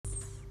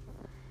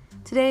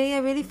Today I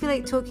really feel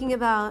like talking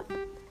about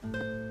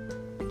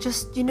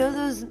just,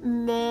 those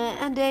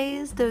meh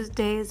days, those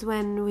days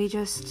when we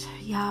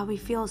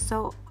feel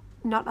so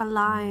not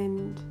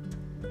aligned,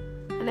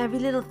 and every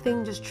little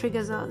thing just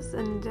triggers us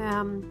and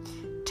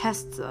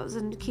tests us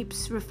and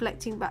keeps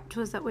reflecting back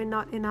to us that we're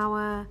not in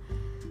our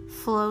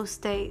flow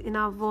state, in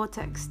our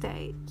vortex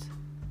state.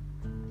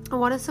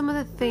 And what are some of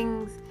the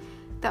things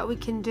that we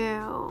can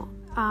do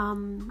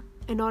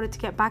in order to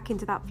get back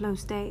into that flow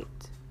state?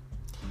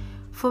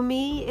 For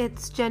me,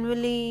 it's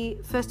generally,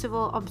 first of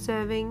all,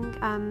 observing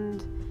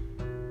and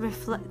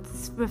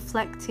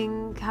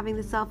reflecting, having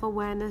the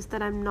self-awareness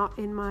that I'm not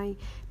in my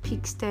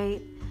peak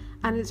state.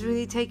 And it's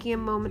really taking a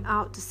moment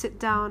out to sit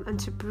down and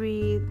to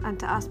breathe and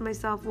to ask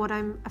myself what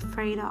I'm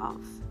afraid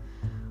of,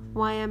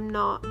 why I'm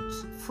not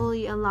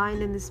fully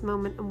aligned in this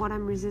moment, and what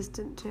I'm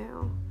resistant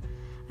to.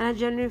 And I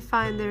generally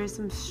find there is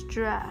some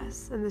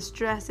stress, and the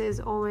stress is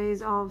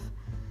always of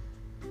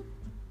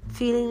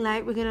feeling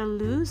like we're going to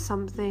lose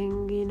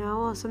something,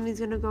 or something's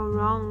going to go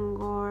wrong,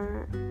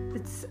 or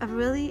it's a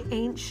really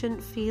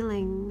ancient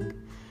feeling,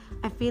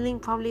 a feeling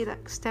probably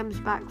that stems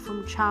back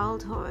from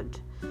childhood,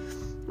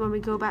 when we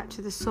go back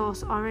to the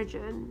source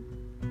origin,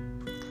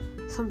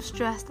 some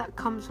stress that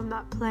comes from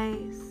that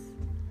place.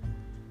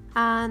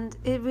 And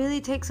it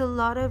really takes a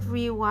lot of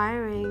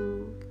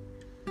rewiring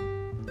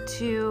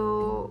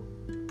to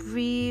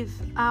breathe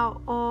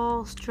out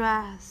all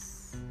stress.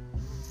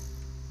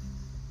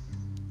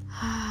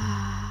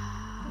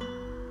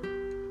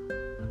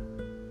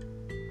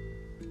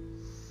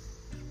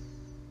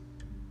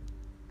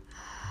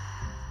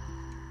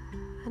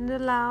 And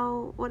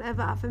allow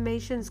whatever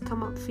affirmations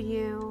come up for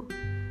you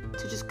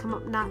to just come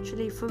up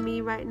naturally. For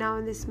me right now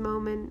in this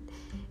moment,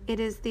 it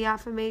is the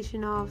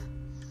affirmation of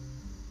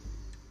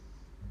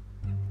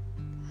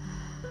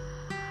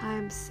I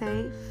am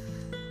safe,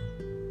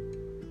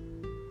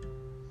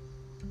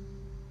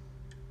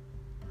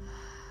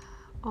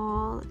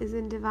 all is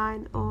in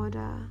divine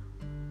order,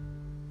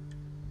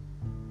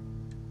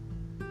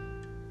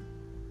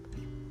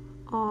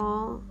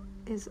 all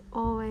is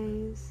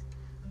always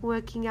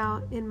working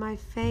out in my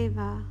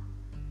favor.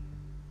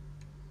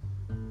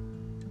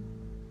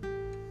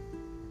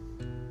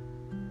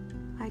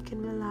 I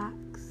can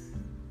relax.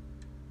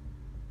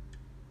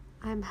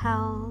 I'm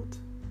held.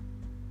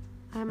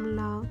 I'm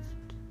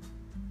loved.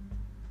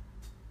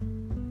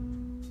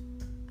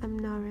 I'm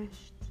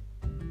nourished.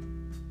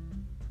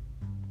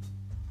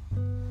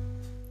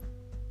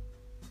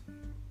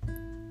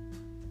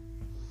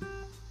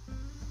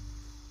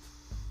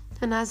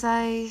 And as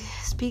I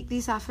speak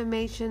these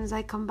affirmations,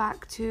 I come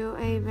back to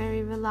a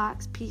very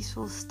relaxed,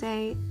 peaceful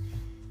state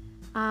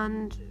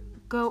and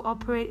go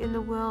operate in the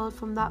world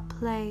from that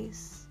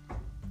place.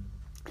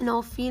 And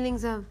all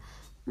feelings of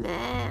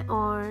meh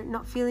or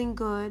not feeling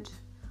good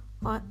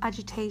or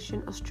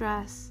agitation or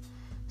stress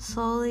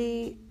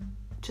slowly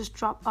just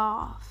drop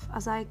off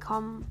as I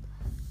come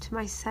to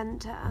my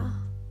center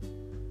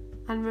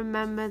and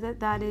remember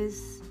that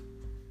is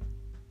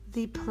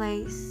the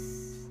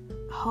place,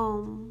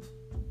 home,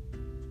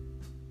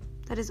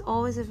 that is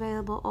always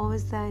available,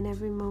 always there in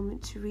every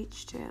moment to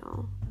reach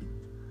to.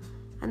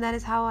 And that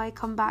is how I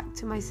come back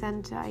to my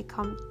center. I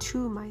come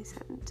to my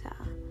center,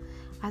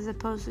 as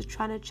opposed to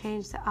trying to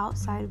change the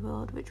outside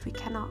world, which we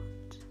cannot.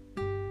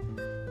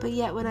 But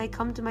yet when I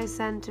come to my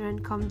center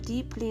and come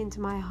deeply into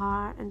my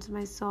heart and to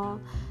my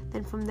soul,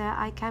 then from there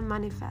I can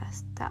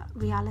manifest that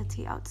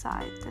reality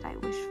outside that I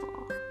wish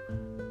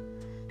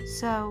for.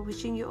 So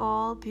wishing you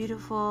all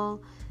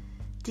beautiful,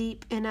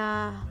 deep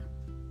inner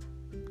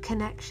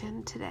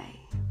connection today.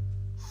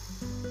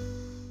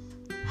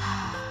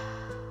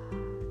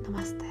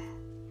 Namaste.